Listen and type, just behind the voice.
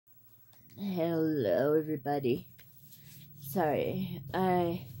Hello, everybody. Sorry,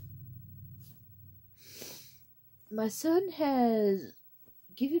 my son has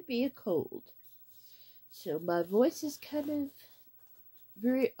given me a cold, so my voice is kind of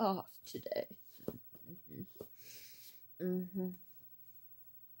very off today.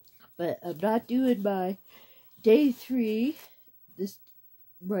 But I'm not doing my day 3 this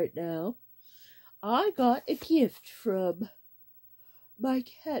right now. I got a gift from Mike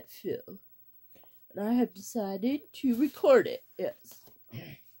Hatfill, and I have decided to record it. Yes.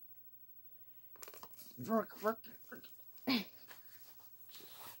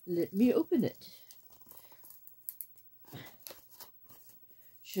 Let me open it.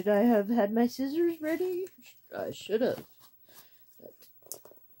 Should I have had my scissors ready? I should have. But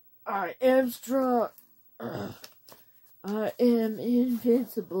I am strong. I am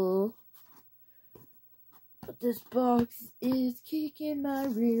invincible. But this box is kicking my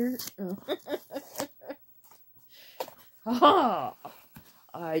rear. Oh. Ha!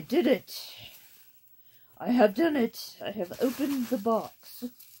 I did it. I have done it. I have opened the box.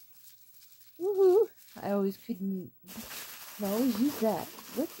 Woohoo! I always use that.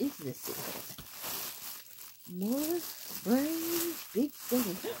 What is this? More strange big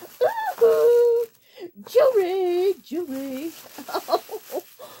things. Ooh! Jewelry!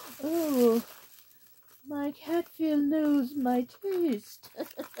 Oh, Mike Hatfill knows my taste.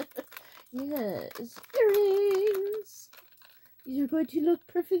 Yes, earrings. These are going to look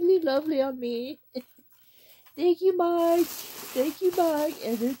perfectly lovely on me. Thank you, Mike. Thank you, Mike.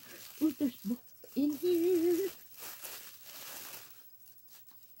 And then, there's more in here.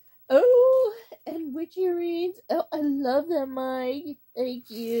 Oh, and witch earrings. Oh, I love them, Mike.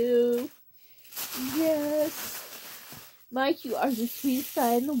 Thank you. Yes. Mike, you are the sweetest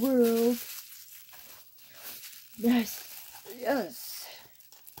guy in the world. Yes.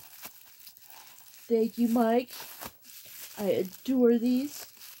 Thank you, Mike. I adore these.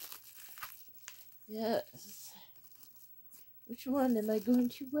 Yes. Which one am I going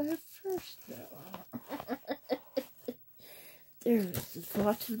to wear first, though? There's the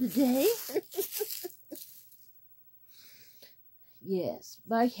thought of the day. Yes,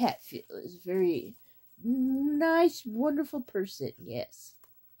 Mike Hatfield is a very nice, wonderful person. Yes.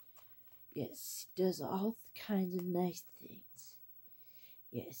 Yes, he does all kinds of nice things.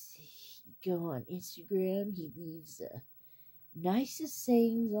 Yes, you go on Instagram, he leaves the nicest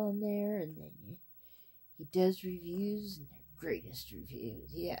sayings on there, and then he does reviews, and they're greatest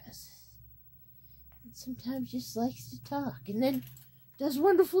reviews, yes. And sometimes just likes to talk, and then does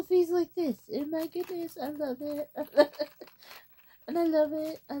wonderful things like this. Oh my goodness, I love it. And I love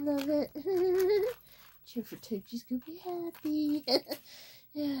it. Cheer for Tochi's gonna be happy.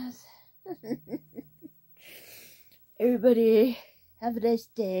 Yes. Everybody, have a nice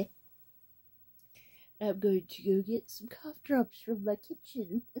day. I'm going to go get some cough drops from my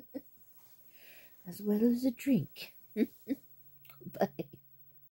kitchen, as well as a drink. Bye.